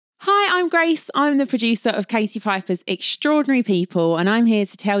I'm Grace. I'm the producer of Katie Piper's Extraordinary People, and I'm here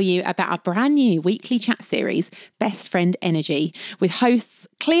to tell you about our brand new weekly chat series, Best Friend Energy, with hosts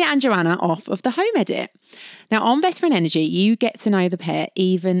Clea and Joanna off of the Home Edit. Now, on Best Friend Energy, you get to know the pair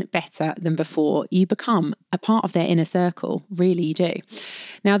even better than before. You become a part of their inner circle. Really, you do.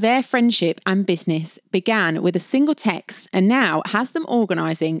 Now, their friendship and business began with a single text and now has them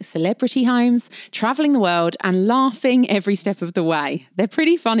organising celebrity homes, travelling the world and laughing every step of the way. They're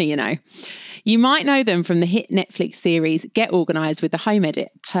pretty funny, you know. You might know them from the hit Netflix series Get Organised with the Home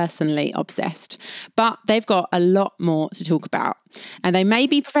Edit, personally obsessed. But they've got a lot more to talk about. And they may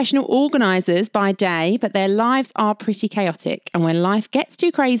be professional organisers by day, but their lives are pretty chaotic. And when life gets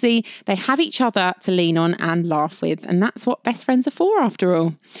too crazy, they have each other to lean on and laugh with. And that's what best friends are for, after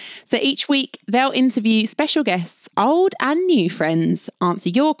all. So each week, they'll interview special guests, old and new friends, answer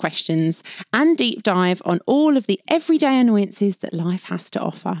your questions, and deep dive on all of the everyday annoyances that life has to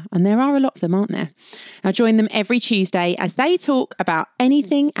offer. And there are a lot of them, aren't there? Now join them every Tuesday as they talk about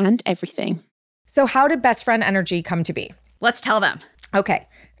anything and everything. So how did Best Friend Energy come to be? Let's tell them. Okay.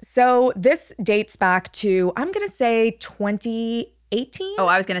 So this dates back to, I'm going to say 2018. Oh,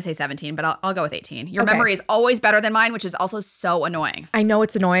 I was going to say 17, but I'll go with 18. Your memory is always better than mine, which is also so annoying. I know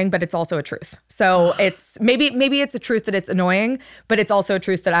it's annoying, but it's also a truth. So it's maybe it's a truth that it's annoying, but it's also a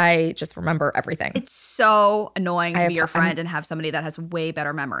truth that I just remember everything. It's so annoying to be your friend and have somebody that has way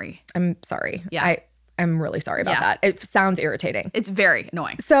better memory. I'm sorry. Yeah. I'm really sorry about that. It sounds irritating. It's very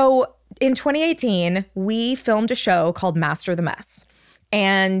annoying. So in 2018, we filmed a show called Master the Mess.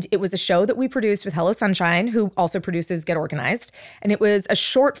 And it was a show that we produced with Hello Sunshine, who also produces Get Organized. And it was a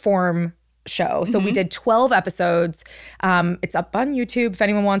short form show. So we did 12 episodes. It's up on YouTube if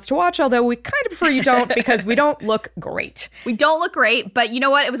anyone wants to watch, although we kind of prefer you don't because we don't look great. We don't look great, but you know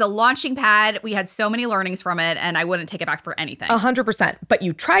what? It was a launching pad. We had so many learnings from it, and I wouldn't take it back for anything. 100%. But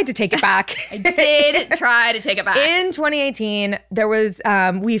you tried to take it back. I did try to take it back. In 2018, there was,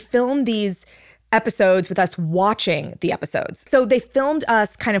 we filmed these episodes with us watching the episodes. So they filmed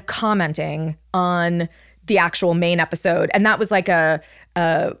us kind of commenting on the actual main episode. And that was like a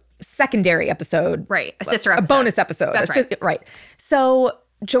secondary episode. Right. A sister episode. A bonus episode. That's right. Right. So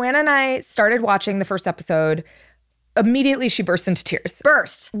Joanna and I started watching the first episode. Immediately, she burst into tears.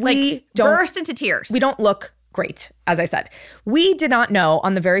 Burst into tears. We don't look great, as I said. We did not know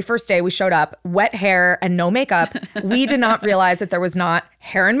on the very first day we showed up, wet hair and no makeup. We did not realize that there was not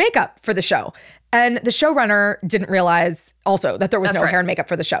hair and makeup for the show. And the showrunner didn't realize also that there was no hair and makeup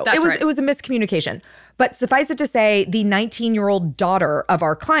for the show. It was a miscommunication. But suffice it to say, the 19-year-old daughter of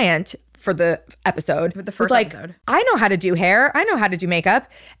our client for the episode was like, I know how to do hair. I know how to do makeup.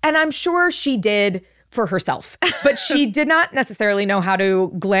 And I'm sure she did for herself. But she did not necessarily know how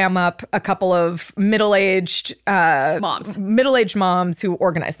to glam up a couple of middle-aged moms who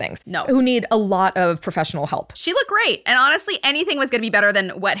organize things. No. Who need a lot of professional help. She looked great. And honestly, anything was going to be better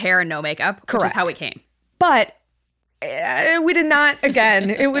than wet hair and no makeup, Correct. Which is how we came. But we did not, again,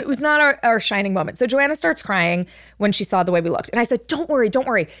 it was not our shining moment. So Joanna starts crying when she saw the way we looked. And I said, don't worry.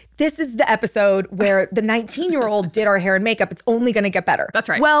 This is the episode where the 19-year-old did our hair and makeup. It's only going to get better. That's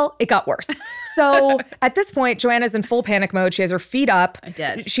right. Well, it got worse. So at this point, Joanna's in full panic mode. She has her feet up. I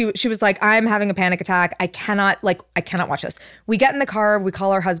did. She was like, I'm having a panic attack. I cannot watch this. We get in the car, we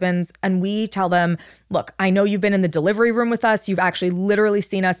call our husbands, and we tell them, look, I know you've been in the delivery room with us. You've actually literally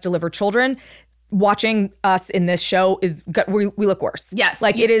seen us deliver children. Watching us in this show we look worse. Yes.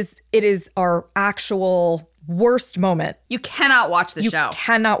 Like it is our actual worst moment. You cannot watch the show. You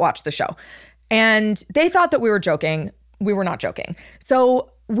cannot watch the show. And they thought that we were joking. We were not joking.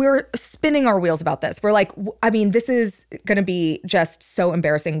 So we're spinning our wheels about this. We're like, I mean, this is going to be just so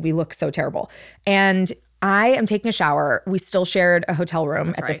embarrassing. We look so terrible. And I am taking a shower. We still shared a hotel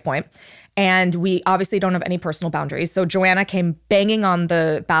room at this point. And we obviously don't have any personal boundaries. So Joanna came banging on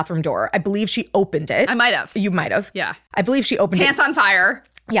the bathroom door. I believe she opened it. I might have. You might have. Yeah. I believe she opened it. Pants on fire.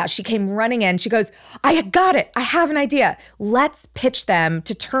 Yeah, she came running in. She goes, I got it. I have an idea. Let's pitch them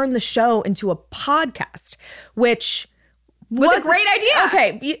to turn the show into a podcast, which was a great idea.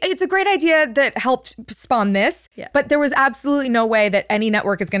 Okay, it's a great idea that helped spawn this, but there was absolutely no way that any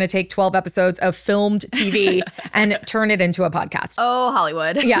network is going to take 12 episodes of filmed TV and turn it into a podcast. Oh,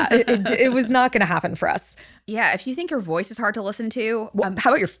 Hollywood. Yeah, it was not going to happen for us. Yeah, if you think your voice is hard to listen to. How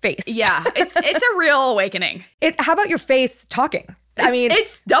about your face? Yeah, it's a real awakening. How about your face talking?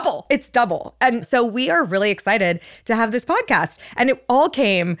 It's double. It's double. And so we are really excited to have this podcast. And it all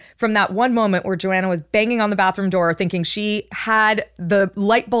came from that one moment where Joanna was banging on the bathroom door thinking she had the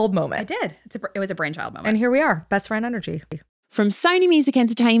light bulb moment. I did. It was a brainchild moment. And here we are, Best Friend Energy. From Sony Music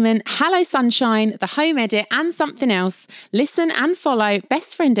Entertainment, Hello Sunshine, The Home Edit, and Something Else, listen and follow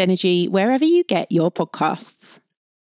Best Friend Energy wherever you get your podcasts.